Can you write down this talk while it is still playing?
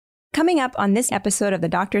coming up on this episode of The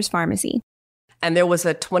Doctor's Pharmacy. And there was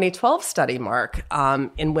a 2012 study, Mark,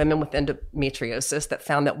 in women with endometriosis that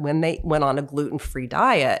found that when they went on a gluten-free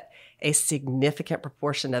diet, a significant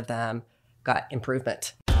proportion of them got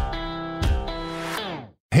improvement.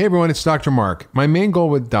 Hey everyone, it's Dr. Mark. My main goal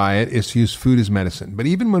with diet is to use food as medicine, but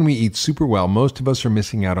even when we eat super well, most of us are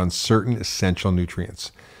missing out on certain essential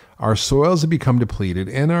nutrients. Our soils have become depleted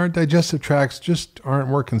and our digestive tracts just aren't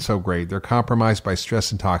working so great. They're compromised by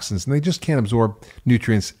stress and toxins, and they just can't absorb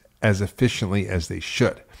nutrients as efficiently as they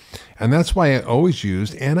should. And that's why I always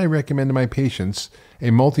use, and I recommend to my patients,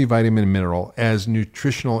 a multivitamin mineral as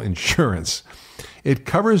nutritional insurance. It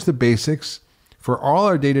covers the basics for all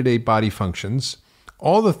our day-to-day body functions,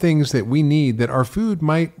 all the things that we need that our food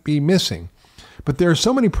might be missing. But there are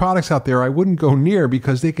so many products out there I wouldn't go near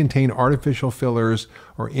because they contain artificial fillers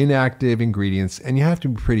or inactive ingredients, and you have to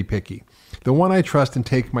be pretty picky. The one I trust and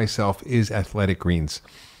take myself is Athletic Greens.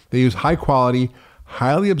 They use high quality,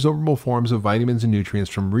 highly absorbable forms of vitamins and nutrients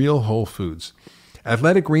from real whole foods.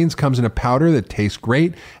 Athletic Greens comes in a powder that tastes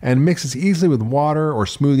great and mixes easily with water or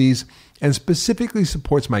smoothies and specifically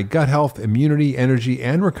supports my gut health, immunity, energy,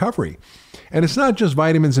 and recovery. And it's not just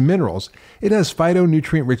vitamins and minerals. It has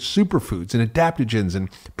phytonutrient-rich superfoods and adaptogens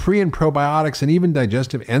and pre- and probiotics and even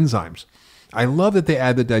digestive enzymes. I love that they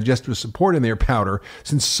add the digestive support in their powder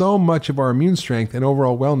since so much of our immune strength and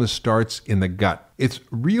overall wellness starts in the gut. It's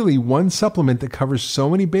really one supplement that covers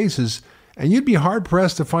so many bases, and you'd be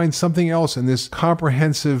hard-pressed to find something else in this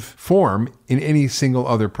comprehensive form in any single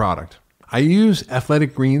other product. I use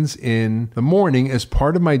Athletic Greens in the morning as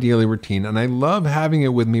part of my daily routine, and I love having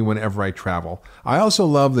it with me whenever I travel. I also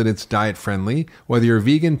love that it's diet-friendly, whether you're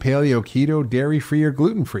vegan, paleo, keto, dairy-free, or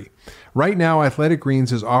gluten-free. Right now, Athletic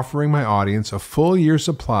Greens is offering my audience a full year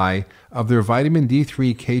supply of their vitamin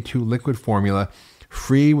D3 K2 liquid formula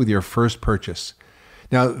free with your first purchase.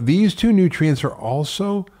 Now, these two nutrients are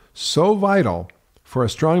also so vital for a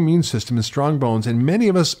strong immune system and strong bones, and many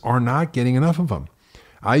of us are not getting enough of them.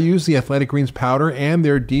 I use the Athletic Greens powder and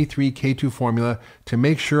their D3 K2 formula to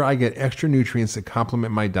make sure I get extra nutrients that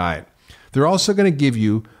complement my diet. They're also going to give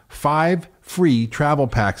you 5 free travel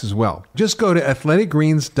packs as well. Just go to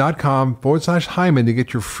athleticgreens.com/Hyman to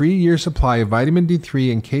get your free year supply of vitamin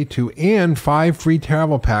D3 and K2 and 5 free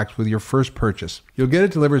travel packs with your first purchase. You'll get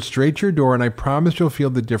it delivered straight to your door, and I promise you'll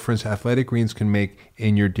feel the difference Athletic Greens can make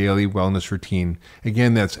in your daily wellness routine.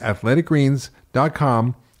 Again, that's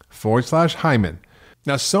athleticgreens.com/Hyman.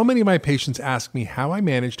 Now, so many of my patients ask me how I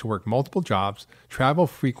manage to work multiple jobs, travel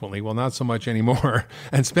frequently, well, not so much anymore,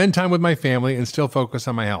 and spend time with my family and still focus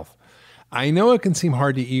on my health. I know it can seem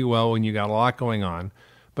hard to eat well when you got a lot going on,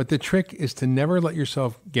 but the trick is to never let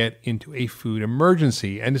yourself get into a food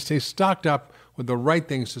emergency and to stay stocked up with the right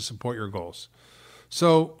things to support your goals.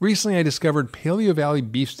 So recently I discovered Paleo Valley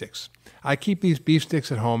beef sticks. I keep these beef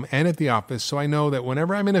sticks at home and at the office, so I know that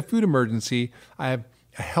whenever I'm in a food emergency, I have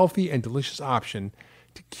a healthy and delicious option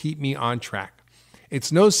to keep me on track.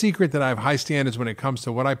 It's no secret that I have high standards when it comes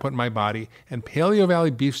to what I put in my body, and Paleo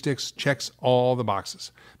Valley beef sticks checks all the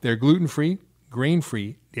boxes. They're gluten-free,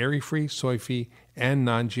 grain-free, dairy-free, soy-free, and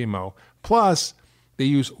non-GMO. Plus, they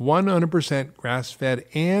use 100% grass-fed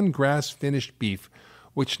and grass-finished beef,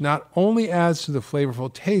 which not only adds to the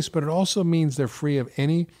flavorful taste, but it also means they're free of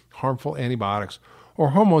any harmful antibiotics or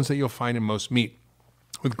hormones that you'll find in most meat.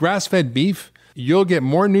 With grass-fed beef, you'll get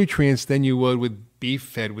more nutrients than you would with beef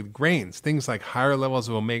fed with grains, things like higher levels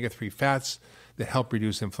of omega-3 fats that help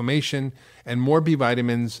reduce inflammation, and more B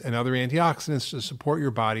vitamins and other antioxidants to support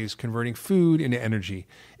your body's converting food into energy,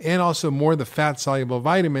 and also more of the fat-soluble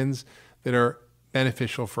vitamins that are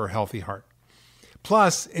beneficial for a healthy heart.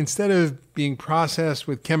 Plus, instead of being processed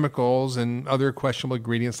with chemicals and other questionable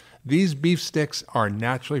ingredients, these beef sticks are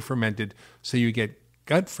naturally fermented, so you get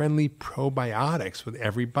gut-friendly probiotics with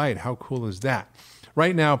every bite. How cool is that?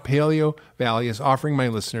 Right now, Paleo Valley is offering my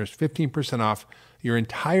listeners 15% off your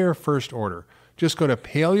entire first order. Just go to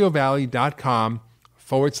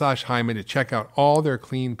paleovalley.com/Hyman to check out all their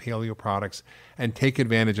clean paleo products and take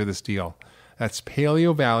advantage of this deal. That's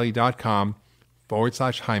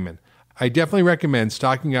paleovalley.com/Hyman. I definitely recommend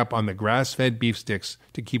stocking up on the grass-fed beef sticks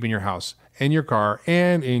to keep in your house, in your car,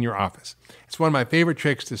 and in your office. It's one of my favorite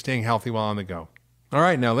tricks to staying healthy while on the go. All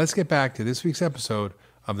right, now let's get back to this week's episode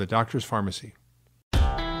of The Doctor's Pharmacy.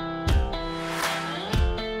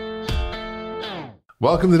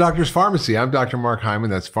 Welcome to Doctor's Pharmacy. I'm Dr. Mark Hyman.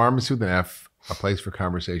 That's Pharmacy with an F, a place for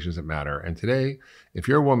conversations that matter. And today, if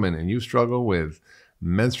you're a woman and you struggle with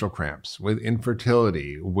menstrual cramps, with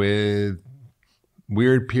infertility, with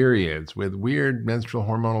weird periods, with weird menstrual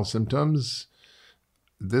hormonal symptoms,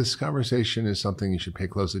 this conversation is something you should pay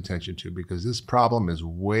close attention to because this problem is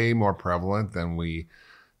way more prevalent than we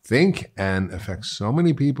think and affects so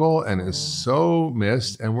many people and is so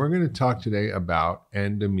missed. And we're going to talk today about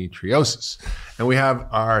endometriosis. And we have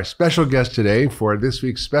our special guest today for this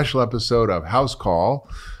week's special episode of House Call.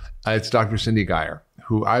 It's Dr. Cindy Geyer,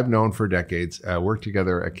 who I've known for decades, worked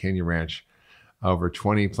together at Canyon Ranch over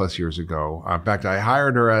 20 plus years ago. In fact, I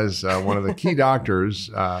hired her as one of the key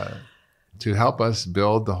doctors to help us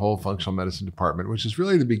build the whole functional medicine department, which is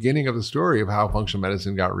really the beginning of the story of how functional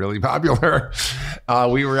medicine got really popular.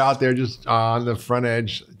 We were out there just on the front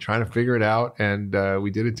edge trying to figure it out, and we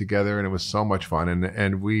did it together, and it was so much fun.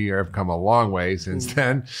 And we have come a long way since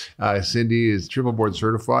then. Cindy is triple board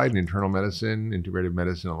certified in internal medicine, integrative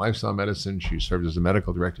medicine, and lifestyle medicine. She served as a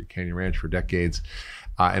medical director at Canyon Ranch for decades.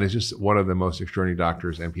 And is just one of the most extraordinary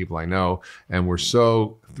doctors and people I know. And we're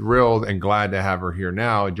so thrilled and glad to have her here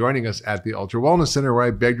now, joining us at the Ultra Wellness Center, where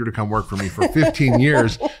I begged her to come work for me for 15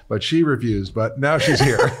 years, but she refused. But now she's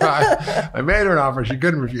here. I made her an offer she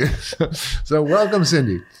couldn't refuse. So welcome,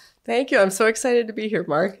 Cindy. Thank you. I'm so excited to be here,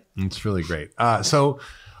 Mark. It's really great. So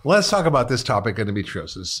let's talk about this topic,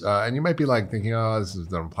 endometriosis. And you might be like thinking, oh, this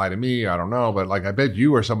doesn't apply to me. I don't know. But like, I bet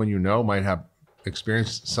you or someone you know might have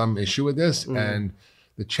experienced some issue with this. And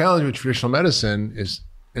the challenge with traditional medicine is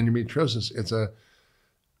endometriosis. It's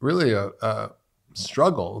really a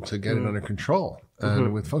struggle to get it under control.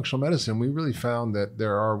 And with functional medicine, we really found that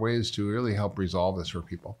there are ways to really help resolve this for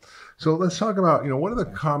people. So let's talk about, what are the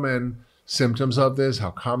common symptoms of this?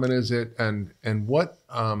 How common is it? And what,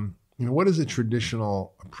 what is the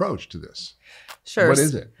traditional approach to this? Sure. What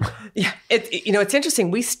is it? Yeah, it's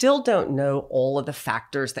interesting. We still don't know all of the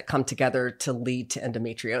factors that come together to lead to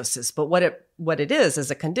endometriosis. But what it is as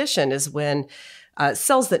a condition is when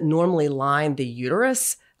cells that normally line the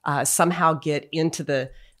uterus somehow get into the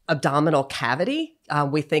abdominal cavity.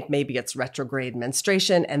 We think maybe it's retrograde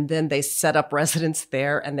menstruation, and then they set up residence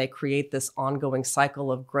there and they create this ongoing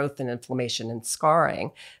cycle of growth and inflammation and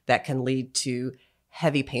scarring that can lead to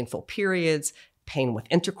heavy, painful periods, pain with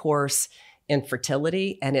intercourse,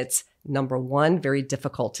 infertility, and it's number one, very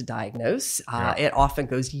difficult to diagnose. It often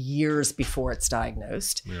goes years before it's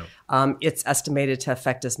diagnosed. It's estimated to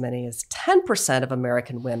affect as many as 10% of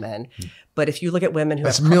American women. But if you look at women who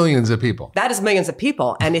That's millions of people. That is millions of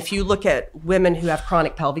people. And if you look at women who have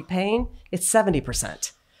chronic pelvic pain, it's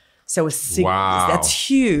 70%. So wow. That's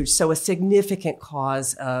huge. So a significant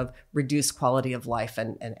cause of reduced quality of life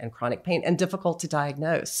and chronic pain and difficult to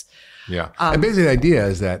diagnose. Yeah. And basically the idea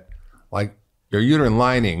is that like your uterine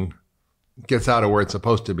lining gets out of where it's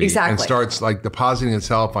supposed to be and starts like depositing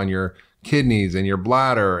itself on your kidneys and your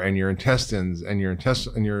bladder and your intestines and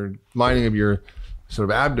your lining of your sort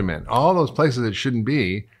of abdomen, all those places it shouldn't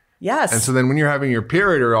be. Yes. And so then when you're having your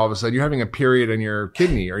period, or all of a sudden you're having a period in your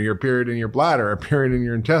kidney or your period in your bladder, or a period in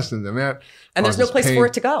your intestines, and there's no place for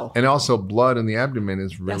it to go. And also blood in the abdomen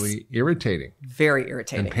is really irritating. Very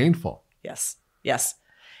irritating. And painful. Yes.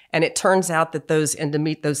 And it turns out that those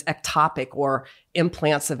ectopic or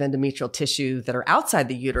implants of endometrial tissue that are outside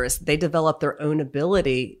the uterus, they develop their own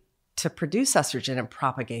ability to produce estrogen and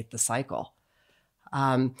propagate the cycle.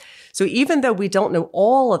 So even though we don't know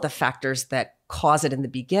all of the factors that cause it in the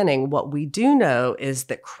beginning, what we do know is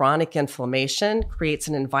that chronic inflammation creates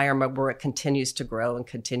an environment where it continues to grow and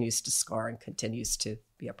continues to scar and continues to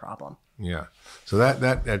be a problem. Yeah. So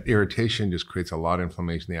that irritation just creates a lot of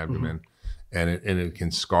inflammation in the abdomen. And it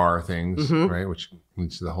can scar things, right? Which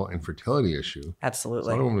leads to the whole infertility issue. Absolutely. So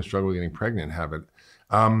a lot of women who struggle with getting pregnant have it.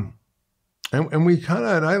 And we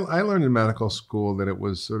I learned in medical school that it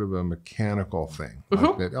was sort of a mechanical thing.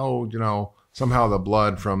 Like that, somehow the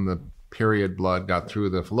blood from the period blood got through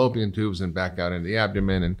the fallopian tubes and back out into the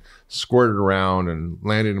abdomen and squirted around and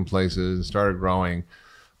landed in places and started growing.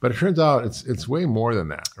 But it turns out it's way more than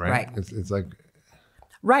that, right? It's like...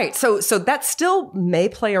 Right. So that still may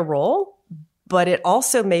play a role. But it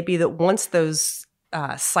also may be that once those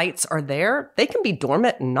sites are there, they can be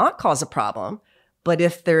dormant and not cause a problem. But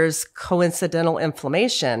if there's coincidental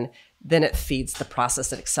inflammation, then it feeds the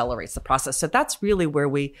process, it accelerates the process. So that's really where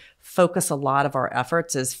we focus a lot of our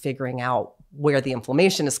efforts, is figuring out where the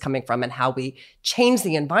inflammation is coming from and how we change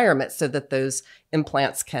the environment so that those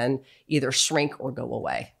implants can either shrink or go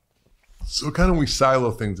away. So kind of we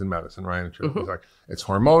silo things in medicine, right? It's like it's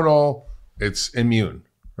hormonal, it's immune,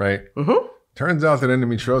 right? Turns out that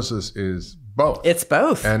endometriosis is both. It's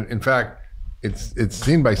both. And in fact, it's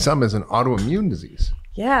seen by some as an autoimmune disease.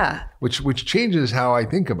 Yeah. Which changes how I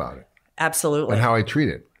think about it. Absolutely. And how I treat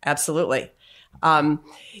it. Absolutely. In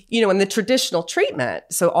the traditional treatment,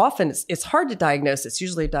 so often it's hard to diagnose. It's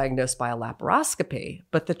usually diagnosed by a laparoscopy,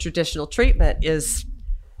 but the traditional treatment is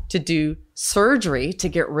to do surgery to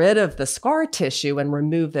get rid of the scar tissue and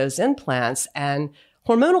remove those implants, and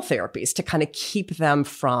hormonal therapies to kind of keep them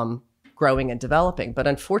from growing and developing. But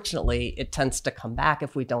unfortunately, it tends to come back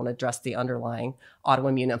if we don't address the underlying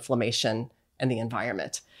autoimmune inflammation and the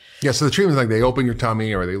environment. Yeah, so the treatment is like they open your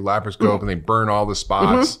tummy or they laparoscope and they burn all the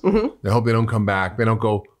spots. They hope they don't come back. They don't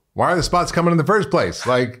go, why are the spots coming in the first place?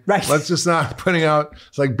 Like, let's just not putting out,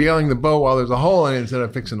 it's like bailing the boat while there's a hole in it instead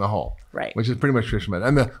of fixing the hole. Right. Which is pretty much traditional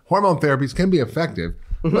medicine. And the hormone therapies can be effective,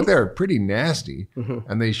 but they're pretty nasty.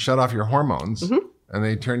 And they shut off your hormones and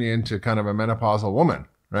they turn you into kind of a menopausal woman,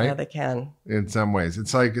 right? Yeah, they can. In some ways.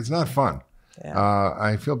 It's like, it's not fun. Yeah.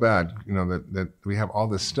 I feel bad, that we have all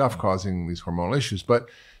this stuff causing these hormonal issues. But,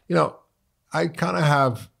 I kind of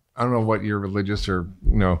have, I don't know what your religious or,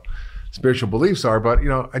 spiritual beliefs are, but,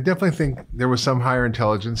 I definitely think there was some higher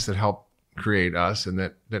intelligence that helped create us, and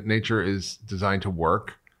that nature is designed to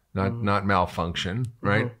work, not malfunction,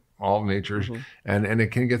 right? All nature, and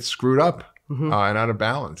it can get screwed up and out of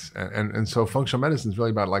balance. And so functional medicine is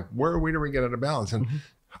really about like, where do we get out of balance? And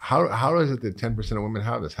how is it that 10% of women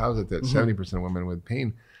have this? How is it that 70% of women with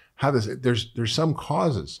pain have this? There's some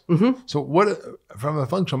causes. So what, from a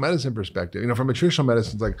functional medicine perspective, from a traditional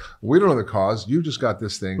medicine, it's like, we don't know the cause. You just got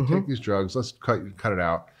this thing. Take these drugs. Let's cut it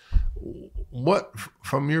out. What,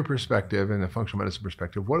 from your perspective and a functional medicine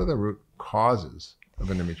perspective, what are the root causes of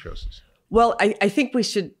endometriosis? Well, I think we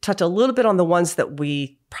should touch a little bit on the ones that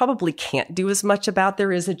we probably can't do as much about.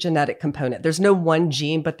 There is a genetic component. There's no one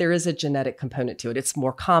gene, but there is a genetic component to it. It's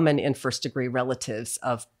more common in first-degree relatives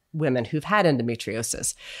of women who've had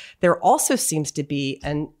endometriosis. There also seems to be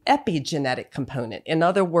an epigenetic component. In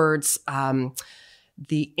other words,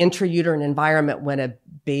 the intrauterine environment when a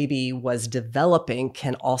baby was developing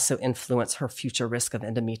can also influence her future risk of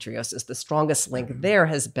endometriosis. The strongest link there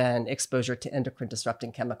has been exposure to endocrine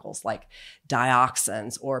disrupting chemicals like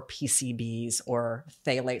dioxins or PCBs or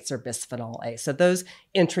phthalates or bisphenol A. So those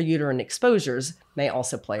intrauterine exposures may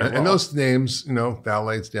also play a role. And those names,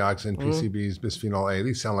 phthalates, dioxin, PCBs, bisphenol A,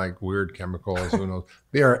 these sound like weird chemicals. Who knows?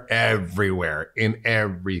 They are everywhere, in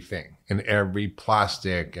everything, in every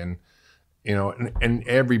plastic, and and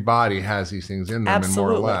everybody has these things in them.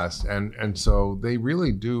 Absolutely. And more or less. And so they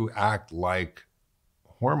really do act like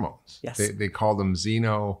hormones. Yes. They call them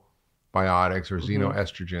xenobiotics or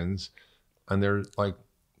xenoestrogens, and they're like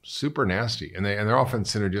super nasty. And they're often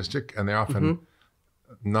synergistic, and they're often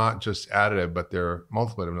not just additive, but they're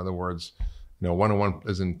multiplicative. In other words, 1 and 1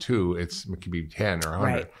 isn't 2, it could be 10 or 100.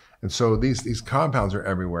 Right. And so these compounds are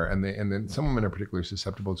everywhere, and then some women are particularly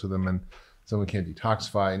susceptible to them, and someone can't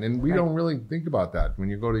detoxify. And we don't really think about that. When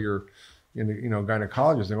you go to your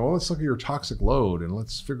gynecologist, they go, well, let's look at your toxic load and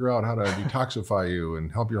let's figure out how to detoxify you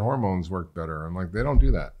and help your hormones work better. And like, they don't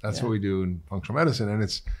do that. That's what we do in functional medicine. And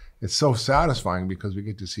it's so satisfying because we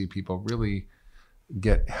get to see people really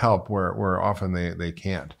get help where often they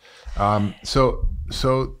can't. So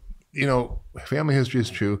family history is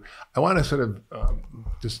true. I want to sort of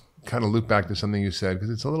just kind of loop back to something you said,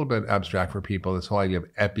 because it's a little bit abstract for people, this whole idea of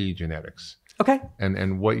epigenetics. Okay.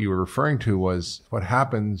 And what you were referring to was what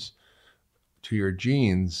happens to your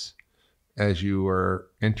genes as you are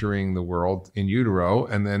entering the world in utero,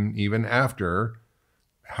 and then even after,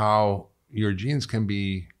 how your genes can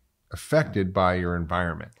be affected by your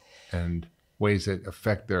environment and ways that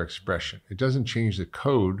affect their expression. It doesn't change the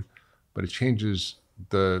code, but it changes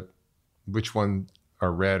which one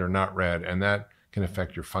are read or not read, and that can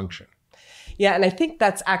affect your function. Yeah, and I think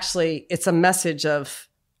that's actually, it's a message of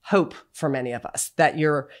hope for many of us, that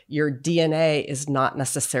your DNA is not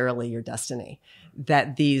necessarily your destiny,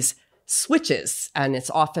 that these switches, and it's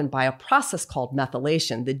often by a process called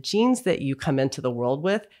methylation, the genes that you come into the world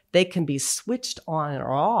with, they can be switched on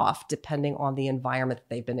or off depending on the environment that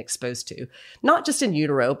they've been exposed to, not just in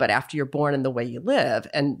utero, but after you're born and the way you live.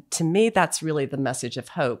 And to me, that's really the message of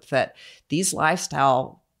hope, that these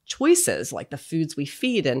lifestyle choices, like the foods we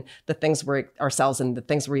feed and the things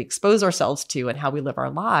we expose ourselves to and how we live our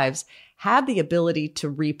lives, have the ability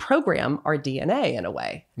to reprogram our DNA in a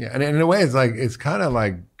way. Yeah, and in a way, it's kind of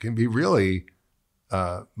like, can be really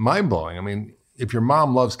mind-blowing. I mean, if your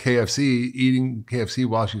mom loves KFC, eating KFC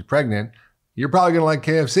while she's pregnant, you're probably going to like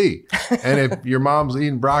KFC. And if your mom's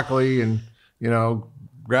eating broccoli and,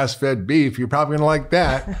 grass-fed beef, you're probably going to like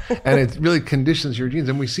that. And it really conditions your genes.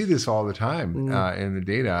 And we see this all the time in the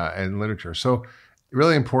data and literature. So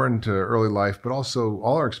really important to early life, but also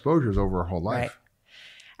all our exposures over our whole life. Right.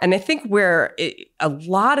 And I think a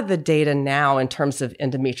lot of the data now in terms of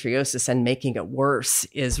endometriosis and making it worse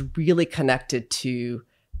is really connected to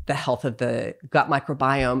the health of the gut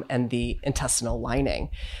microbiome and the intestinal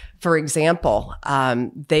lining. For example,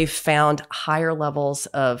 they've found higher levels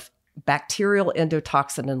of bacterial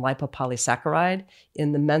endotoxin and lipopolysaccharide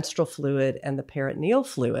in the menstrual fluid and the peritoneal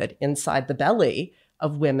fluid inside the belly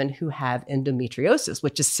of women who have endometriosis,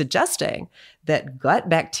 which is suggesting that gut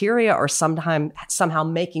bacteria are somehow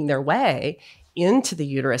making their way into the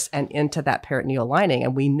uterus and into that peritoneal lining.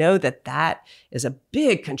 And we know that that is a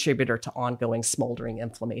big contributor to ongoing smoldering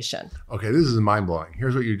inflammation. Okay, this is mind-blowing.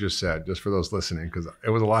 Here's what you just said, just for those listening, because it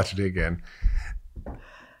was a lot to dig in.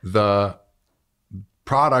 The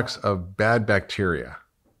products of bad bacteria,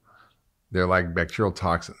 they're like bacterial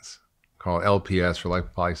toxins called LPS or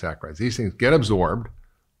lipopolysaccharides. These things get absorbed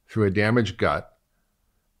through a damaged gut,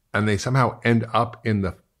 and they somehow end up in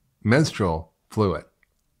the menstrual fluid.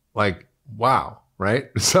 Like, wow, right?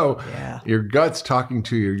 So your gut's talking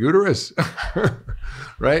to your uterus,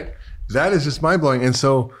 right? That is just mind-blowing. And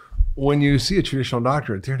so when you see a traditional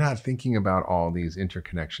doctor, they're not thinking about all these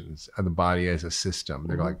interconnections of the body as a system.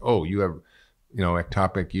 They're like, oh, you have,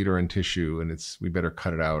 ectopic uterine tissue, and we better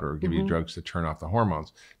cut it out or give you drugs to turn off the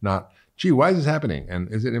hormones. Not, gee, why is this happening? And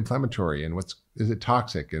is it inflammatory? And is it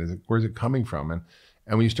toxic? And where's it coming from? And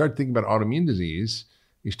when you start thinking about autoimmune disease,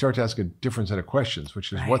 you start to ask a different set of questions,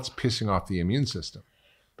 which is what's pissing off the immune system.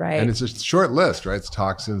 Right. And it's a short list, right? It's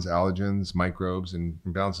toxins, allergens, microbes, and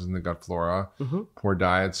imbalances in the gut flora, poor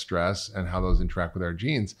diet, stress, and how those interact with our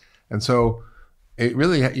genes. And so it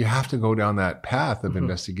really, you have to go down that path of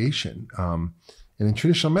investigation. And in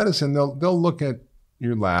traditional medicine, they'll look at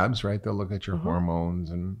your labs, right? They'll look at your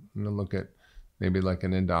hormones, and they'll look at maybe like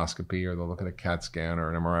an endoscopy, or they'll look at a CAT scan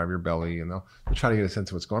or an MRI of your belly, and they'll try to get a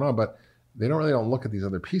sense of what's going on. But they don't look at these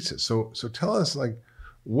other pieces. So tell us, like,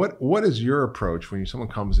 what is your approach when someone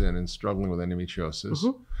comes in and struggling with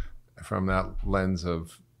endometriosis from that lens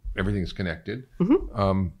of everything's connected?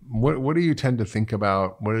 What do you tend to think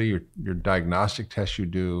about? What are your diagnostic tests you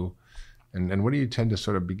do? And what do you tend to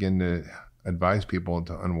sort of begin to advise people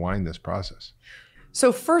to unwind this process?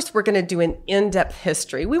 So first, we're going to do an in-depth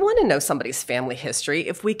history. We want to know somebody's family history.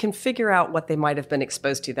 If we can figure out what they might have been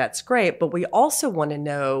exposed to, that's great. But we also want to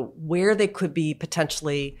know where they could be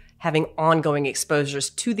potentially having ongoing exposures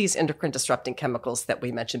to these endocrine disrupting chemicals that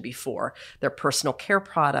we mentioned before. Their personal care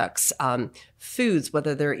products, foods,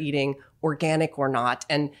 whether they're eating organic or not,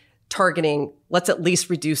 and targeting, let's at least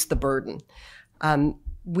reduce the burden.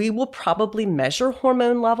 We will probably measure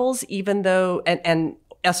hormone levels, even though, and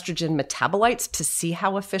estrogen metabolites, to see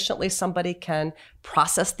how efficiently somebody can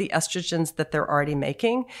process the estrogens that they're already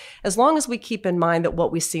making, as long as we keep in mind that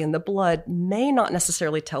what we see in the blood may not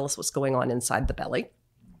necessarily tell us what's going on inside the belly.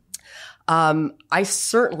 I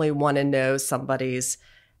certainly want to know somebody's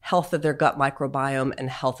health of their gut microbiome and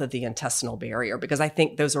health of the intestinal barrier, because I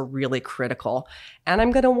think those are really critical. And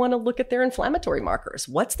I'm going to want to look at their inflammatory markers.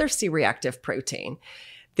 What's their C-reactive protein?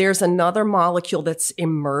 There's another molecule that's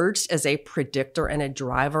emerged as a predictor and a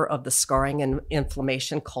driver of the scarring and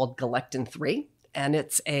inflammation called galectin-3. And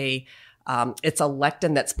it's a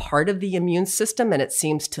lectin that's part of the immune system, and it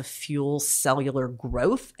seems to fuel cellular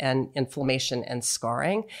growth and inflammation and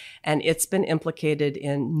scarring. And it's been implicated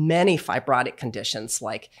in many fibrotic conditions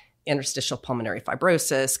like interstitial pulmonary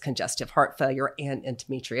fibrosis, congestive heart failure, and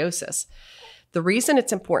endometriosis. The reason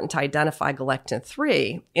it's important to identify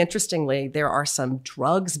galectin-3, interestingly, there are some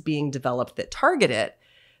drugs being developed that target it,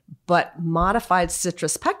 but modified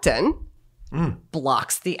citrus pectin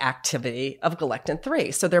blocks the activity of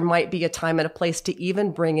galectin-3. So there might be a time and a place to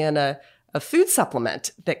even bring in a food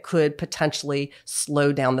supplement that could potentially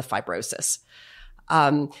slow down the fibrosis.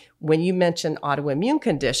 When you mention autoimmune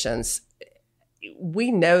conditions,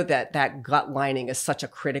 we know that gut lining is such a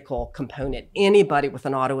critical component. Anybody with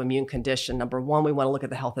an autoimmune condition, number one, we want to look at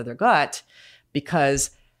the health of their gut, because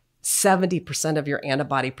 70% of your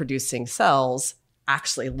antibody producing cells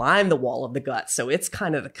actually line the wall of the gut. So it's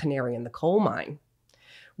kind of the canary in the coal mine.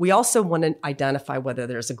 We also want to identify whether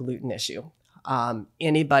there's a gluten issue.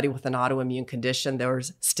 Anybody with an autoimmune condition,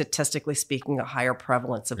 there's statistically speaking a higher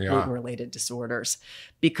prevalence of gluten-related disorders,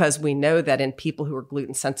 because we know that in people who are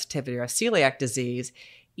gluten sensitive or have celiac disease,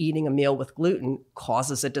 eating a meal with gluten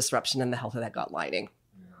causes a disruption in the health of that gut lining.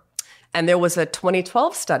 And there was a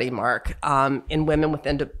 2012 study, Mark, in women with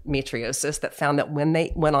endometriosis that found that when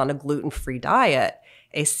they went on a gluten-free diet,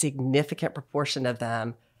 a significant proportion of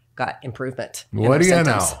them got improvement. What do you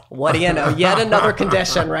know? What do you know? Yet another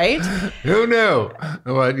condition, right? Who knew?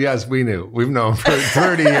 Well, yes, we knew. We've known for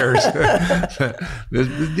 30 years.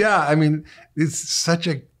 Yeah, I mean, it's such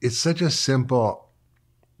a simple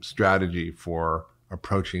strategy for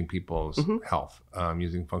approaching people's health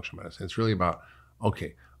using functional medicine. It's really about,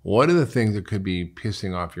 okay, what are the things that could be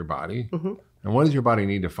pissing off your body, and what does your body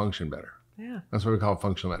need to function better? Yeah. That's what we call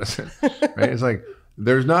functional medicine, right? It's like,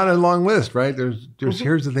 there's not a long list, right? There's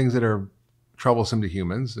here's the things that are troublesome to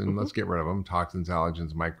humans, and let's get rid of them: toxins,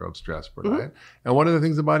 allergens, microbes, stress, poor diet. And what are the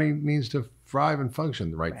things the body needs to thrive and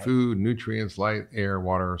function? The right food, nutrients, light, air,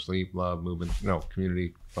 water, sleep, love, movement,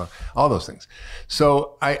 community, all those things.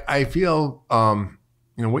 So I feel,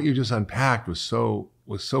 what you just unpacked was so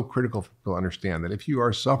critical for people to understand that if you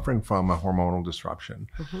are suffering from a hormonal disruption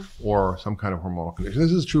or some kind of hormonal condition,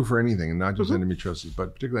 this is true for anything, and not just endometriosis,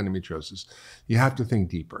 but particularly endometriosis, you have to think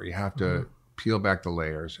deeper. You have to peel back the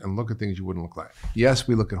layers and look at things you wouldn't look like. Yes,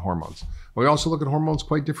 we look at hormones. We also look at hormones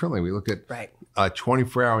quite differently. We look at a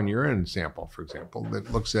 24-hour urine sample, for example,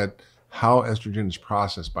 that looks at how estrogen is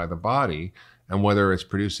processed by the body and whether it's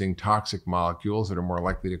producing toxic molecules that are more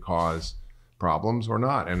likely to cause problems or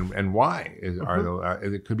not, and why.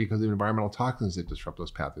 It could be because of environmental toxins that disrupt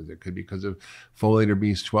those pathways. It could be because of folate or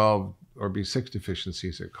B12 or B6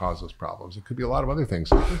 deficiencies that cause those problems. It could be a lot of other things.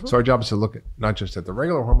 So our job is to look at not just at the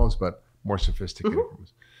regular hormones, but more sophisticated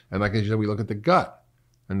hormones. And like I said, we look at the gut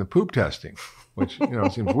and the poop testing, which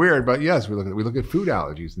seems weird, but yes, we look at food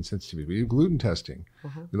allergies and sensitivity. We do gluten testing.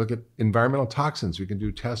 We look at environmental toxins. We can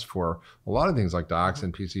do tests for a lot of things like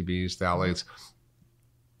dioxin, PCBs, phthalates.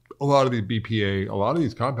 A lot of the BPA, a lot of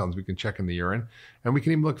these compounds we can check in the urine, and we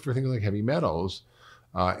can even look for things like heavy metals.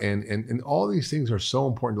 And all these things are so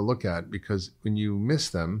important to look at, because when you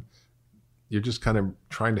miss them, you're just kind of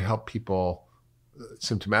trying to help people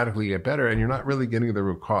symptomatically get better, and you're not really getting to the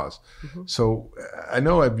root cause. So I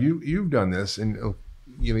know you've done this, and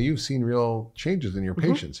you've seen real changes in your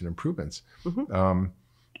patients and improvements. And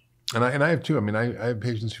I have too. I mean, I have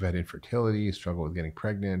patients who've had infertility, struggle with getting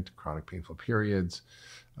pregnant, chronic painful periods,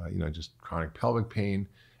 just chronic pelvic pain.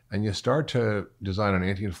 And you start to design an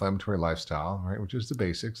anti-inflammatory lifestyle, right, which is the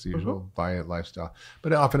basics, the usual diet, lifestyle,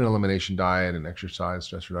 but often an elimination diet and exercise,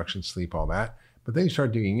 stress reduction, sleep, all that. But then you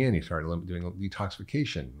start digging in, you start doing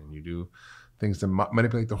detoxification, and you do things to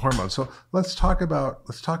manipulate the hormones. So let's talk about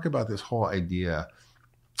this whole idea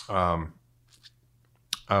of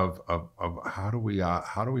how do we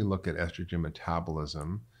look at estrogen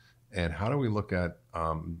metabolism, and how do we look at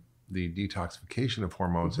the detoxification of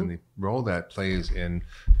hormones and the role that plays in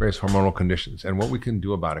various hormonal conditions, and what we can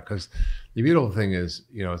do about it. Because the beautiful thing is,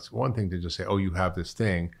 it's one thing to just say, oh, you have this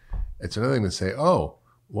thing. It's another thing to say, oh,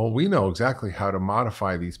 well, we know exactly how to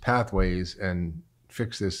modify these pathways and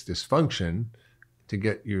fix this dysfunction to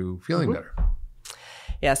get you feeling better.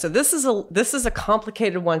 Yeah, so this is a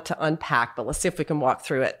complicated one to unpack, but let's see if we can walk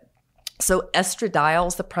through it. So estradiol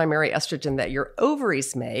is the primary estrogen that your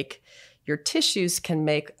ovaries make. Your tissues can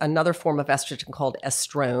make another form of estrogen called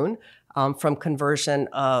estrone from conversion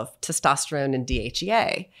of testosterone and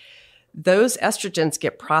DHEA. Those estrogens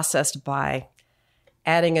get processed by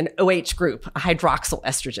adding an OH group, a hydroxyl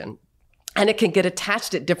estrogen, and it can get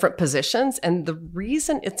attached at different positions. And the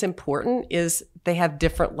reason it's important is they have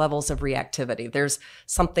different levels of reactivity. There's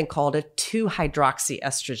something called a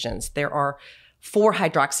 2-hydroxyestrogens. There are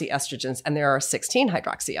 4-hydroxyestrogens, and there are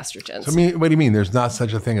 16-hydroxyestrogens. So what do you mean? There's not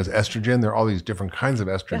such a thing as estrogen? There are all these different kinds of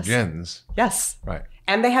estrogens. Yes. Right.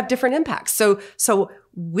 And they have different impacts. So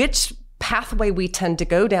which pathway we tend to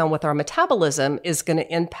go down with our metabolism is going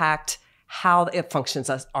to impact how it functions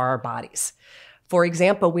as our bodies. For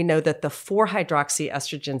example, we know that the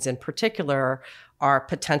 4-hydroxyestrogens in particular are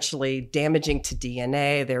potentially damaging to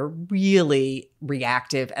DNA. They're really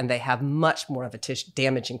reactive, and they have much more of a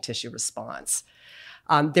damaging tissue response.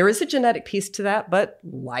 There is a genetic piece to that, but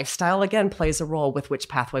lifestyle, again, plays a role with which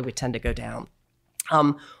pathway we tend to go down.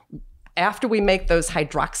 After we make those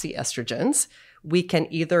hydroxyestrogens, we can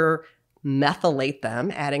either methylate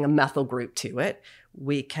them, adding a methyl group to it.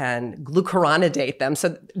 We can glucuronidate them,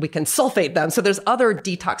 so we can sulfate them. So there's other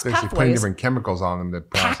detox Basically pathways. putting different chemicals on them that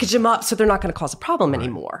package them up so they're not going to cause a problem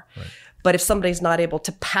anymore. Right. But if somebody's not able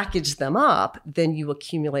to package them up, then you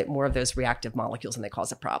accumulate more of those reactive molecules and they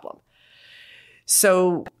cause a problem.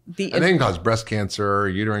 So and they can cause breast cancer,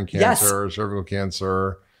 uterine cancer, cervical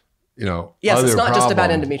cancer, Yes, it's not problems. just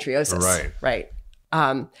about endometriosis. Right.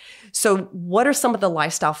 So what are some of the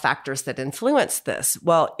lifestyle factors that influence this?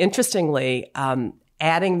 Well, interestingly,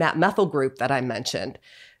 adding that methyl group that I mentioned,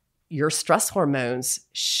 your stress hormones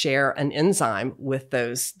share an enzyme with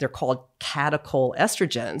those. They're called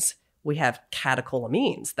catechol-estrogens. We have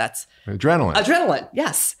catecholamines. That's adrenaline. Adrenaline,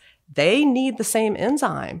 yes. They need the same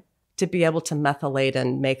enzyme to be able to methylate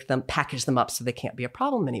and make them, package them up so they can't be a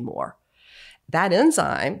problem anymore. That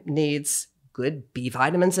enzyme needs good B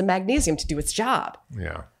vitamins and magnesium to do its job.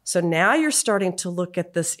 Yeah. So now you're starting to look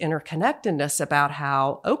at this interconnectedness about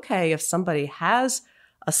how, okay, if somebody has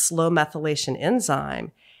a slow methylation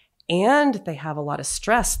enzyme and they have a lot of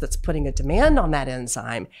stress that's putting a demand on that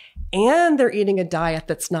enzyme, and they're eating a diet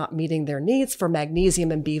that's not meeting their needs for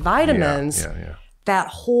magnesium and B vitamins, that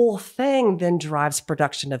whole thing then drives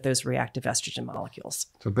production of those reactive estrogen molecules.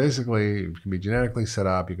 So basically, you can be genetically set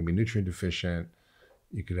up, you can be nutrient deficient,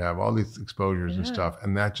 you could have all these exposures and stuff,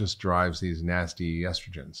 and that just drives these nasty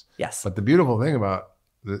estrogens. Yes. But the beautiful thing about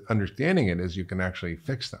understanding it is you can actually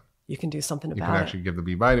fix them. You can do something about it. You can actually give the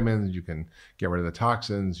B vitamins, you can get rid of the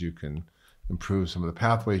toxins, you can improve some of the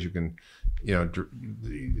pathways, you can, even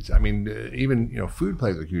food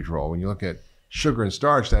plays a huge role. When you look at sugar and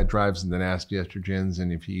starch, that drives the nasty estrogens,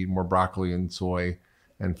 and if you eat more broccoli and soy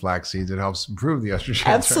and flax seeds, it helps improve the estrogens.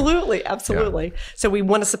 Absolutely. Yeah. So we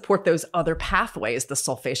want to support those other pathways, the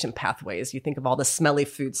sulfation pathways. You think of all the smelly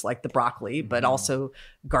foods like the broccoli, but also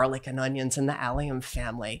garlic and onions in the allium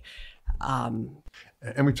family.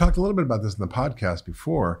 And we talked a little bit about this in the podcast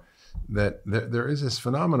before, that there is this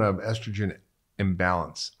phenomena of estrogen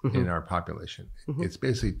imbalance in our population. It's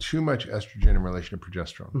basically too much estrogen in relation to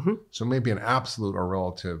progesterone. So maybe an absolute or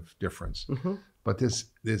relative difference. But this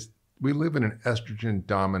we live in an estrogen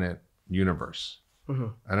dominant universe.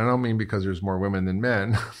 And I don't mean because there's more women than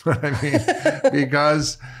men, but I mean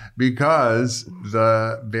because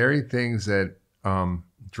the very things that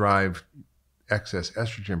drive excess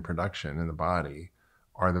estrogen production in the body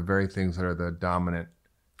are the very things that are the dominant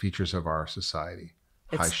features of our society.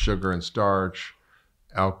 High sugar and starch,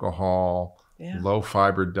 alcohol, low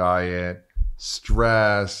fiber diet,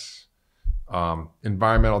 stress,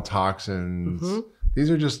 environmental toxins. These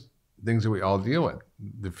are just things that we all deal with,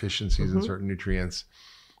 deficiencies in certain nutrients.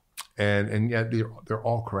 And yet they're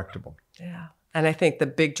all correctable. Yeah. And I think the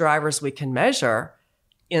big drivers we can measure,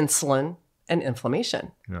 insulin and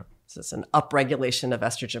inflammation. Yeah. So it's an upregulation of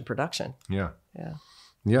estrogen production. Yeah.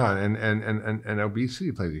 And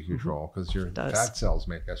obesity plays a huge role because your fat cells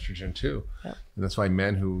make estrogen too. Yep. And that's why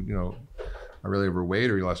men who, are really overweight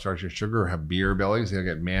or eat a lot of starch and sugar have beer bellies. They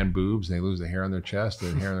get man boobs. They lose the hair on their chest,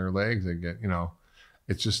 the hair on their legs. They get,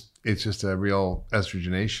 it's just a real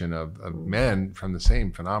estrogenation of men from the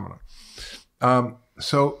same phenomena.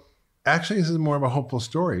 So actually, this is more of a hopeful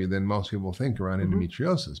story than most people think around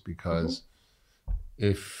endometriosis, because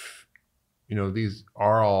if, these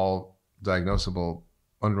are all diagnosable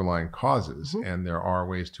underlying causes and there are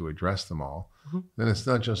ways to address them all, then it's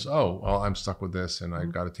not just, I'm stuck with this and I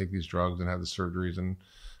got to take these drugs and have the surgeries and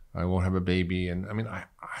I won't have a baby. And I mean,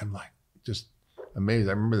 I'm like just amazed.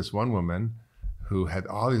 I remember this one woman who had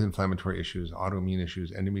all these inflammatory issues, autoimmune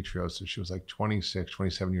issues, endometriosis. She was like 26,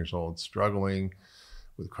 27 years old, struggling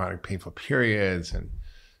with chronic painful periods and,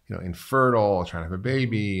 infertile, trying to have a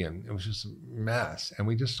baby. And it was just a mess. And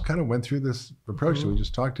we just kind of went through this approach that we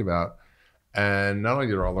just talked about. And not only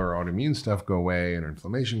did all her autoimmune stuff go away and her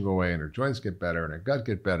inflammation go away and her joints get better and her gut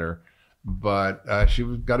get better, but she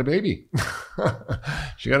got a baby.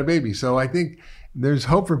 She got a baby. So I think there's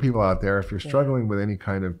hope for people out there if you're struggling with any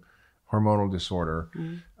kind of hormonal disorder.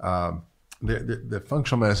 The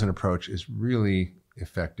functional medicine approach is really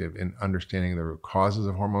effective in understanding the root causes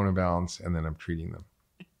of hormone imbalance and then of treating them.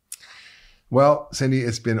 Well, Cindy,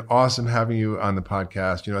 it's been awesome having you on the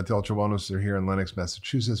podcast. At the Ultra Wellness, they're here in Lenox,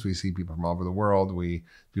 Massachusetts. We see people from all over the world. We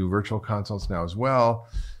do virtual consults now as well.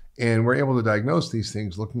 And we're able to diagnose these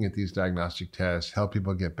things, looking at these diagnostic tests, help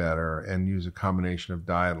people get better, and use a combination of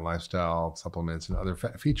diet and lifestyle, supplements, and other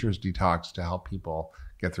features, detox, to help people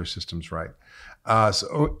get their systems right.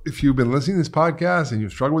 So if you've been listening to this podcast and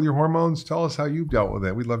you've struggled with your hormones, tell us how you've dealt with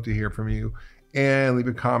it. We'd love to hear from you. And leave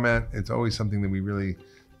a comment. It's always something that we really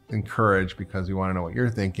encourage because we want to know what you're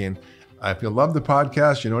thinking. If you love the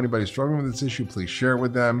podcast, anybody struggling with this issue, please share it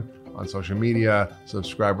with them on social media,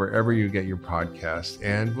 subscribe wherever you get your podcast,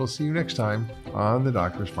 and we'll see you next time on The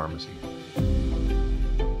Doctor's Pharmacy.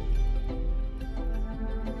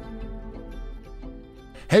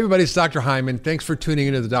 Hey everybody, it's Dr. Hyman. Thanks for tuning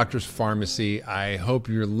into The Doctor's Pharmacy. I hope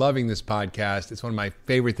you're loving this podcast. It's one of my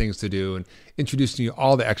favorite things to do, and introducing you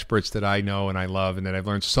all the experts that I know and I love and that I've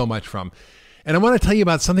learned so much from. And I want to tell you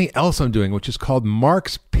about something else I'm doing, which is called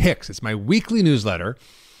Mark's Picks. It's my weekly newsletter.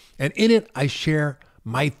 And in it, I share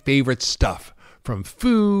my favorite stuff, from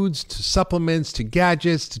foods to supplements to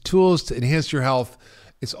gadgets to tools to enhance your health.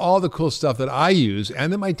 It's all the cool stuff that I use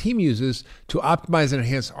and that my team uses to optimize and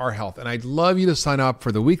enhance our health. And I'd love you to sign up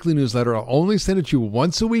for the weekly newsletter. I'll only send it to you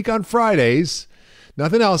once a week on Fridays.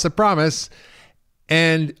 Nothing else, I promise.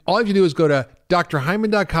 And all you have to do is go to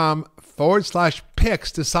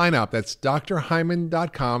drhyman.com/picks to sign up. That's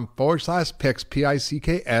drhyman.com/picks,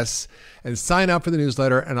 P-I-C-K-S, and sign up for the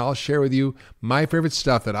newsletter. And I'll share with you my favorite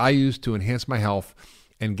stuff that I use to enhance my health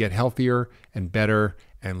and get healthier and better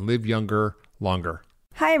and live younger, longer.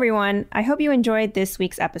 Hi, everyone. I hope you enjoyed this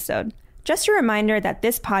week's episode. Just a reminder that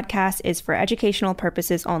this podcast is for educational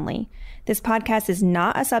purposes only. This podcast is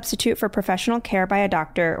not a substitute for professional care by a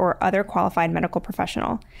doctor or other qualified medical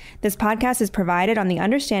professional. This podcast is provided on the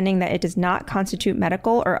understanding that it does not constitute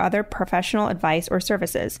medical or other professional advice or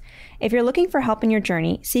services. If you're looking for help in your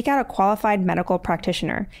journey, seek out a qualified medical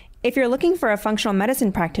practitioner. If you're looking for a functional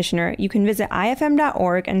medicine practitioner, you can visit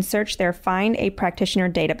ifm.org and search their Find a Practitioner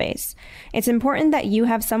database. It's important that you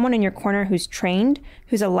have someone in your corner who's trained,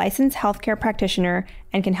 who's a licensed healthcare practitioner,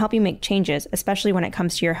 and can help you make changes, especially when it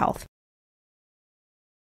comes to your health.